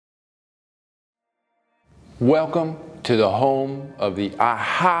Welcome to the home of the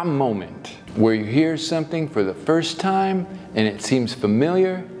aha moment, where you hear something for the first time and it seems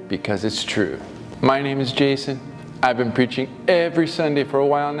familiar because it's true. My name is Jason. I've been preaching every Sunday for a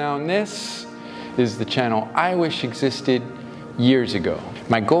while now, and this is the channel I wish existed years ago.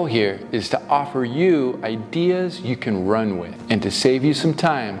 My goal here is to offer you ideas you can run with and to save you some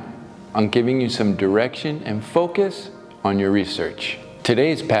time on giving you some direction and focus on your research.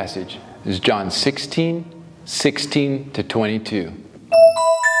 Today's passage is John 16:16 to 22.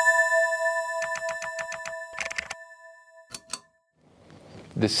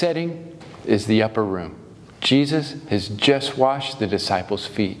 The setting is the upper room. Jesus has just washed the disciples'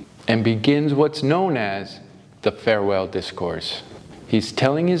 feet and begins what's known as the farewell discourse. He's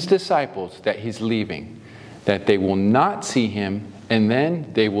telling his disciples that he's leaving, that they will not see him, and then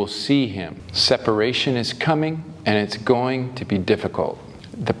they will see him. Separation is coming, and it's going to be difficult.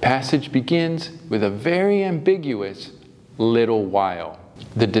 The passage begins with a very ambiguous little while.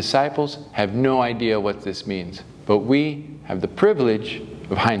 The disciples have no idea what this means, but we have the privilege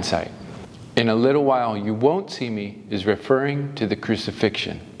of hindsight. In a little while you won't see me is referring to the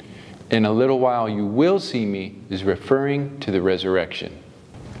crucifixion. In a little while you will see me is referring to the resurrection.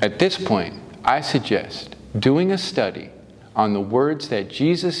 At this point, I suggest doing a study on the words that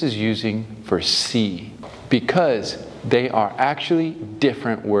Jesus is using for see, because they are actually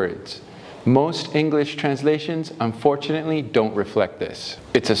different words. Most English translations, unfortunately, don't reflect this.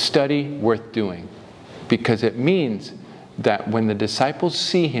 It's a study worth doing, because it means that when the disciples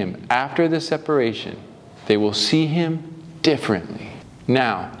see him after the separation, they will see him differently.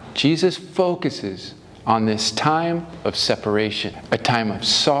 Now, Jesus focuses on this time of separation, a time of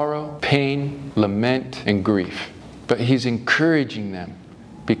sorrow, pain, lament, and grief. But he's encouraging them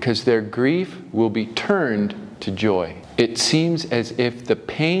because their grief will be turned to joy. It seems as if the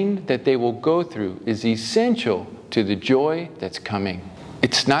pain that they will go through is essential to the joy that's coming.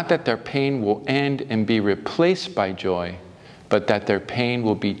 It's not that their pain will end and be replaced by joy, but that their pain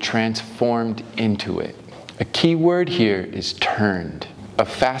will be transformed into it. A key word here is turned, a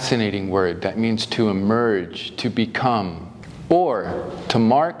fascinating word that means to emerge, to become, or to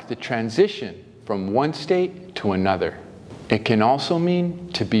mark the transition from one state to another. It can also mean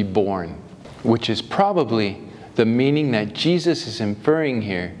to be born, which is probably the meaning that Jesus is inferring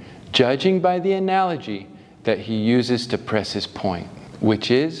here, judging by the analogy that he uses to press his point,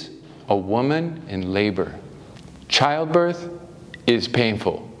 which is a woman in labor. Childbirth is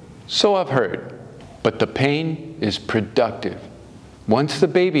painful, so I've heard, but the pain is productive. Once the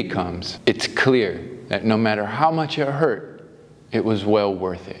baby comes, it's clear that no matter how much it hurt, it was well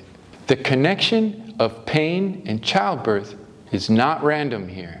worth it. The connection of pain and childbirth is not random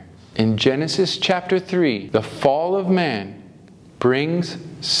here. In Genesis chapter 3, the fall of man brings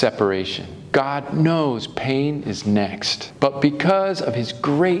separation. God knows pain is next, but because of his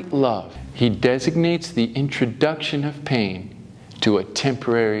great love, he designates the introduction of pain to a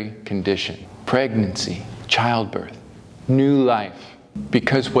temporary condition: pregnancy, childbirth, new life.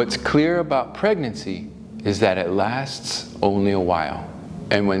 Because what's clear about pregnancy is that it lasts only a while.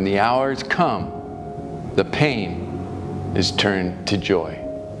 And when the hours come, the pain is turned to joy.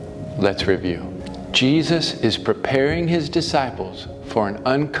 Let's review. Jesus is preparing his disciples for an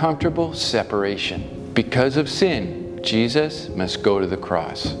uncomfortable separation. Because of sin, Jesus must go to the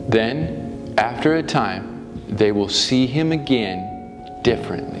cross. Then, after a time, they will see him again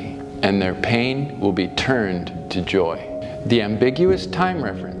differently, and their pain will be turned to joy. The ambiguous time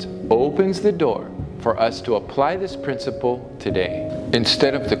reference opens the door for us to apply this principle today.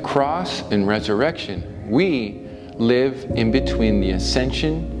 Instead of the cross and resurrection, we live in between the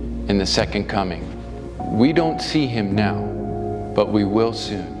ascension and the second coming. We don't see him now, but we will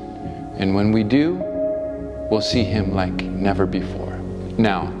soon. And when we do, we'll see him like never before.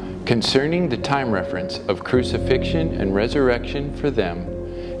 Now, concerning the time reference of crucifixion and resurrection for them,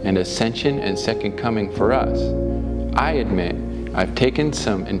 and ascension and second coming for us, I admit I've taken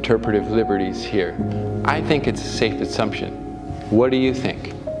some interpretive liberties here. I think it's a safe assumption. What do you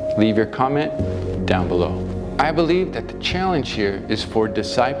think? Leave your comment down below. I believe that the challenge here is for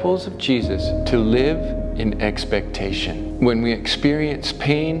disciples of Jesus to live in expectation. When we experience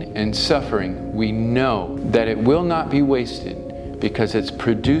pain and suffering, we know that it will not be wasted because it's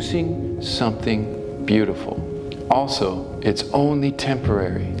producing something beautiful. Also, it's only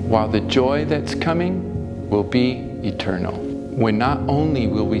temporary, while the joy that's coming will be eternal. When not only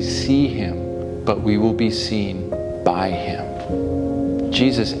will we see him, but we will be seen by him.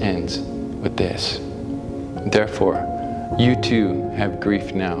 Jesus ends with this: therefore, you too have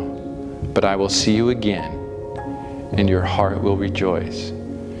grief now, but I will see you again, and your heart will rejoice,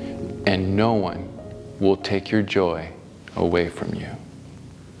 and no one will take your joy away from you.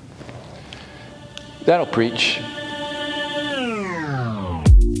 That'll preach.